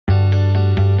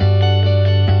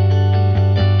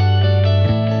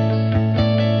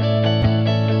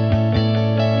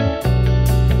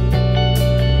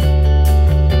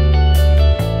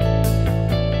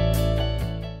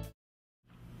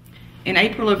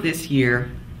April of this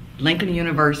year, Lincoln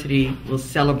University will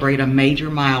celebrate a major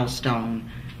milestone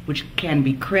which can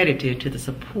be credited to the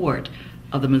support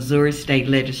of the Missouri State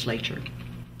Legislature.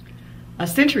 A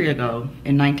century ago,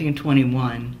 in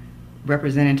 1921,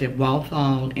 Representative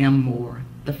Woolfolk M. Moore,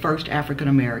 the first African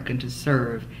American to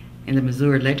serve in the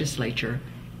Missouri Legislature,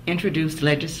 introduced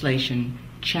legislation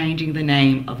changing the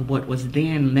name of what was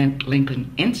then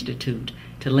Lincoln Institute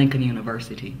to Lincoln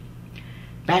University.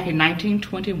 Back in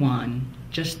 1921,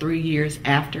 just 3 years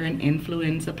after an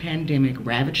influenza pandemic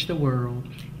ravaged the world,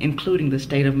 including the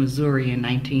state of Missouri in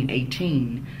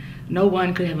 1918, no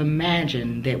one could have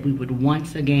imagined that we would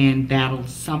once again battle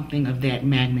something of that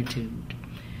magnitude.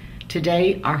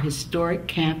 Today, our historic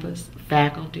campus,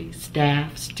 faculty,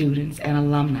 staff, students, and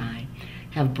alumni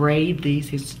have braved these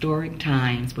historic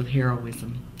times with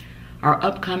heroism. Our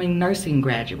upcoming nursing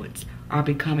graduates are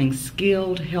becoming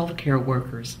skilled healthcare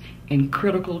workers in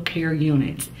critical care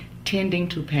units, tending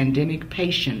to pandemic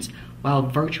patients while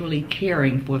virtually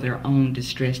caring for their own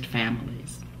distressed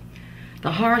families.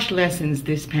 The harsh lessons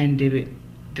this pandemic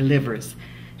delivers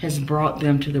has brought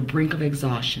them to the brink of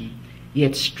exhaustion,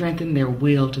 yet strengthened their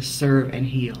will to serve and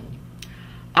heal.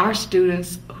 Our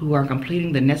students who are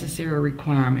completing the necessary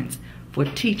requirements for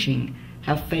teaching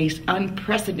have faced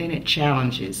unprecedented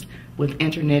challenges with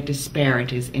internet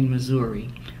disparities in Missouri,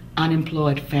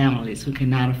 unemployed families who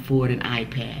cannot afford an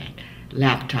iPad,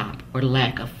 laptop, or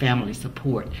lack of family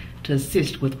support to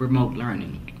assist with remote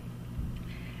learning.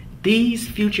 These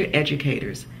future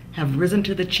educators have risen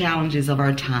to the challenges of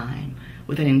our time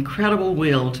with an incredible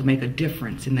will to make a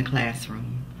difference in the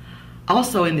classroom.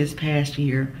 Also in this past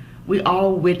year, we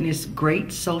all witnessed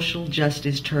great social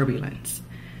justice turbulence.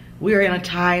 We are in a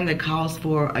time that calls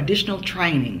for additional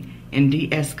training in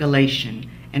de-escalation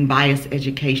and bias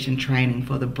education training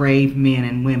for the brave men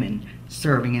and women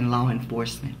serving in law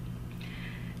enforcement.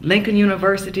 Lincoln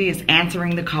University is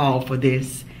answering the call for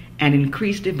this and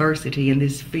increased diversity in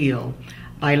this field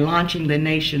by launching the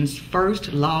nation's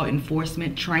first law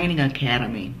enforcement training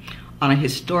academy on a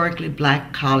historically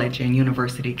black college and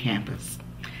university campus.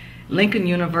 Lincoln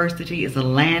University is a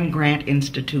land-grant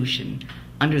institution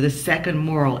under the Second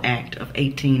Morrill Act of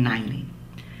 1890.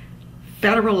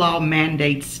 Federal law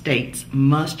mandates states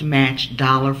must match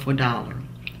dollar for dollar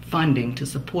funding to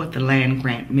support the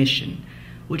land-grant mission,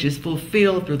 which is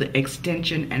fulfilled through the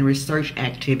extension and research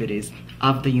activities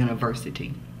of the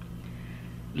university.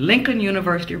 Lincoln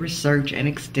University Research and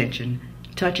Extension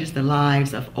touches the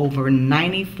lives of over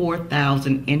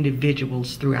 94,000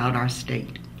 individuals throughout our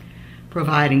state,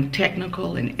 providing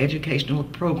technical and educational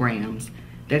programs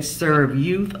that serve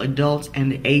youth, adults,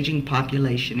 and the aging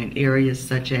population in areas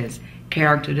such as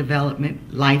character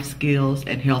development, life skills,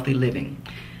 and healthy living.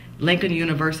 Lincoln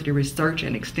University Research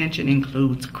and Extension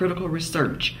includes critical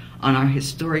research on our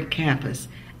historic campus,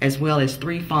 as well as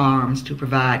 3 farms to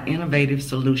provide innovative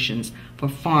solutions for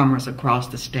farmers across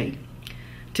the state.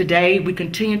 Today, we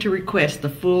continue to request the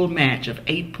full match of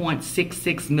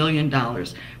 $8.66 million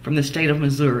from the state of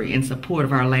Missouri in support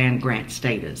of our land grant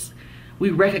status. We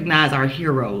recognize our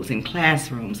heroes in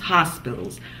classrooms,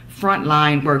 hospitals,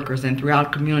 frontline workers, and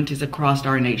throughout communities across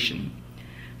our nation.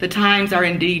 The times are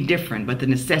indeed different, but the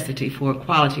necessity for a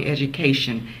quality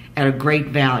education at a great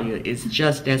value is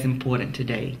just as important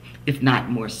today, if not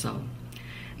more so.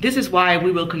 This is why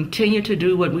we will continue to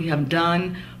do what we have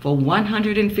done for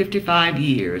 155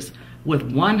 years, with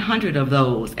 100 of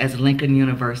those as Lincoln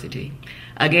University.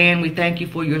 Again, we thank you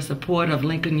for your support of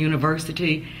Lincoln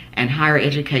University and higher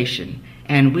education,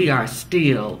 and we are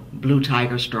still Blue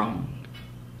Tiger strong.